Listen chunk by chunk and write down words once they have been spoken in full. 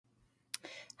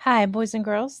Hi, boys and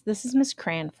girls. This is Miss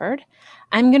Cranford.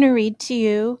 I'm going to read to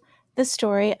you the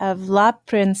story of La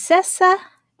Princesa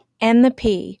and the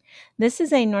Pea. This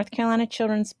is a North Carolina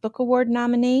Children's Book Award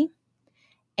nominee,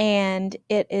 and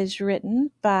it is written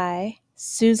by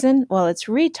it's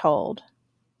retold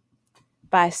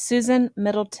by Susan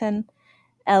Middleton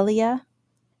Elia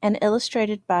and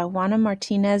illustrated by Juana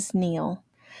Martinez Neal.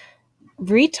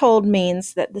 Retold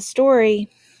means that the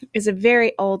story is a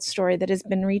very old story that has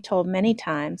been retold many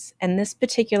times, and this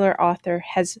particular author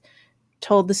has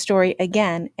told the story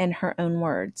again in her own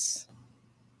words.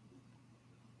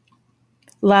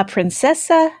 La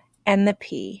Princesa and the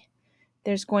Pea.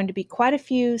 There's going to be quite a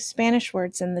few Spanish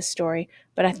words in this story,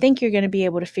 but I think you're going to be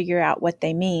able to figure out what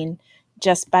they mean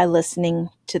just by listening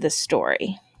to the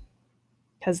story.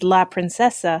 Because La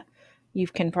Princesa, you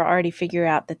can already figure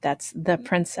out that that's the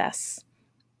princess.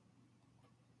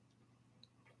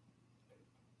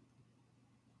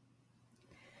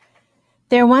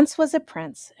 There once was a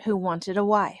prince who wanted a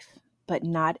wife, but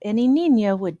not any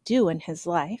niña would do in his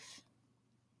life.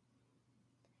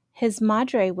 His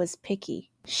madre was picky.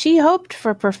 She hoped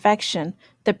for perfection.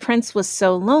 The prince was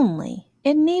so lonely,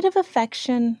 in need of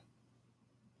affection.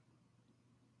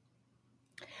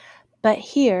 But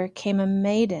here came a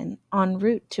maiden en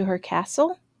route to her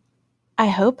castle. I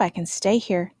hope I can stay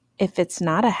here, if it's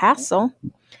not a hassle.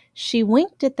 She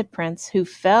winked at the prince, who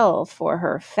fell for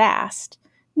her fast.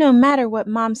 No matter what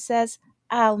Mom says,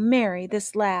 I'll marry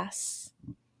this lass.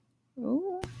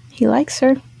 Ooh, he likes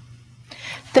her.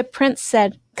 The prince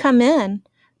said, come in,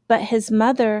 but his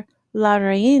mother, La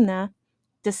Reina,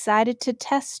 decided to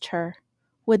test her.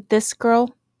 Would this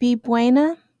girl be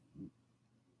buena?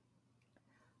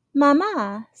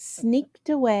 Mama sneaked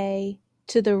away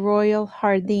to the royal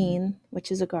jardin,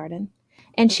 which is a garden,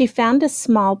 and she found a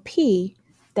small pea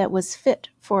that was fit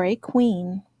for a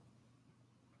queen.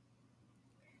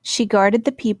 She guarded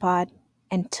the pea pod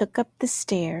and took up the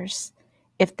stairs.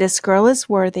 If this girl is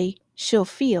worthy, she'll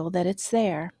feel that it's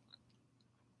there.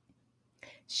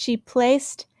 She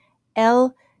placed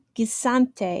El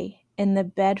Guisante in the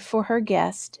bed for her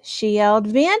guest. She yelled,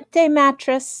 Viente,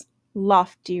 mattress,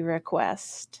 lofty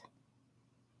request.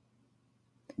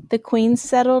 The queen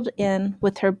settled in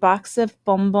with her box of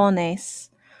bombones,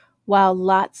 while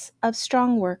lots of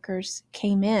strong workers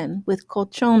came in with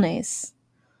colchones.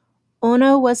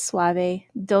 Uno was suave,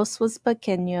 dos was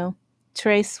pequeño,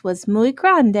 tres was muy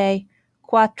grande,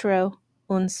 cuatro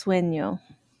un sueño.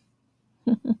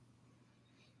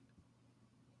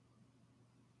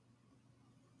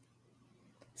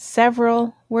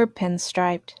 Several were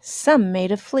pinstriped, some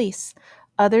made of fleece,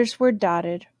 others were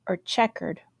dotted or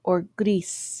checkered or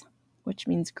gris, which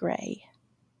means gray.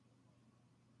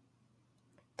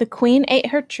 The queen ate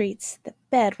her treats, the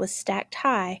bed was stacked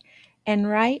high, and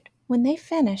right when they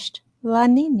finished, La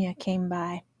Niña came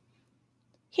by.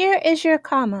 Here is your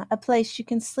cama, a place you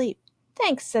can sleep.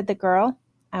 Thanks, said the girl.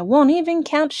 I won't even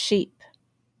count sheep.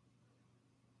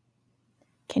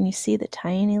 Can you see the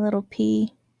tiny little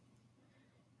pea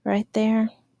right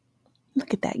there?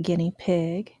 Look at that guinea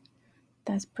pig.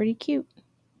 That's pretty cute.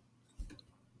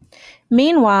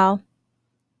 Meanwhile,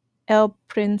 El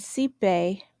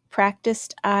Principe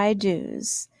practiced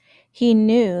I-do's. He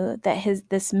knew that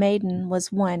this maiden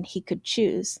was one he could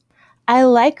choose. I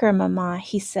like her, Mamma,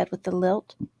 he said with a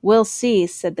lilt. We'll see,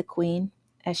 said the queen,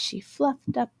 as she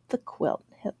fluffed up the quilt.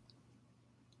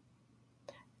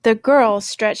 The girl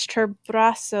stretched her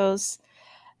brazos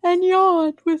and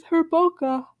yawned with her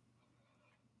boca.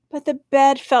 But the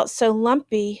bed felt so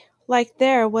lumpy, like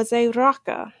there was a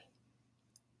rocka.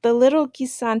 The little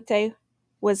guisante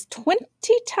was 20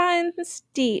 times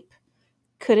deep.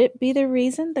 Could it be the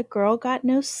reason the girl got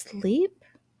no sleep?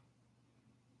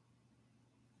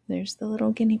 There's the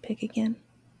little guinea pig again.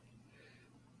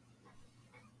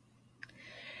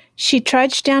 She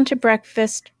trudged down to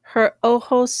breakfast, her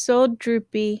ojos so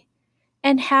droopy.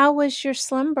 And how was your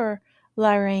slumber?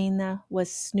 La Reina was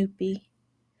snoopy.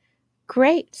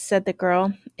 Great, said the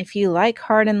girl, if you like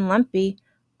hard and lumpy.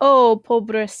 Oh,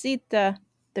 pobrecita,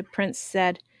 the prince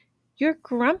said, you're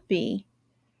grumpy.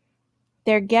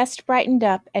 Their guest brightened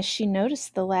up as she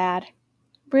noticed the lad.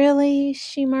 Really,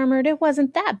 she murmured, it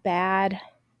wasn't that bad.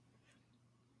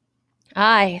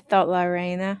 Aye, thought La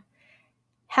Reina.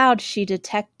 How'd she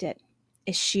detect it?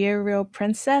 Is she a real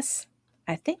princess?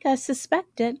 I think I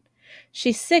suspect it.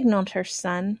 She signaled her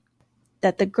son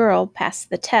that the girl passed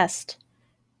the test.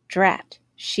 Drat,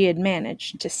 she had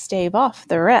managed to stave off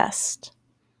the rest.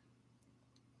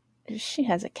 She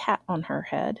has a cat on her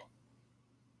head.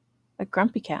 A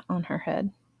grumpy cat on her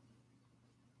head.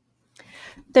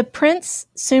 The prince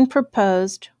soon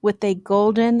proposed with a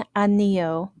golden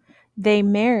anillo. They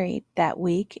married that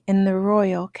week in the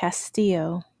royal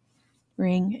Castillo,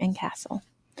 ring and castle.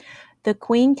 The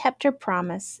queen kept her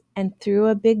promise, and through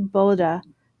a big boda,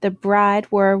 the bride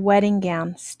wore a wedding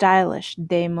gown, stylish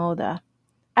de moda.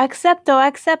 Accepto,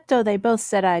 accepto, they both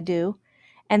said I do.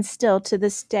 And still to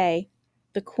this day,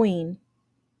 the queen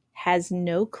has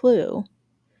no clue.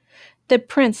 The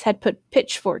prince had put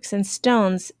pitchforks and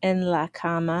stones in La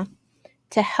Cama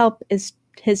to help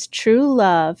his true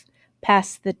love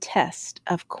pass the test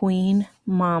of Queen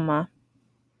Mama.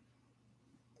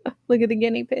 Look at the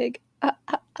guinea pig.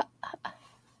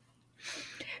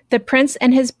 The prince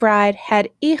and his bride had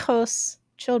hijos,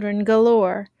 children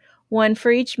galore, one for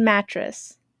each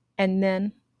mattress, and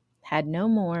then had no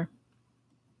more.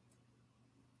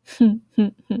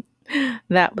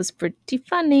 That was pretty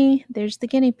funny. There's the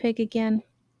guinea pig again.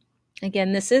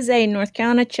 Again, this is a North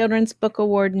Carolina Children's Book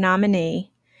Award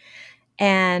nominee,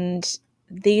 and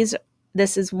this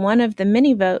is one of the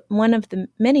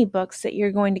many books that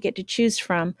you're going to get to choose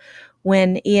from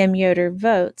when E.M. Yoder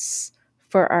votes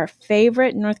for our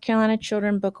favorite North Carolina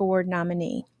Children's Book Award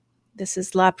nominee. This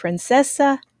is La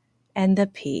Princesa and the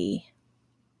Pea.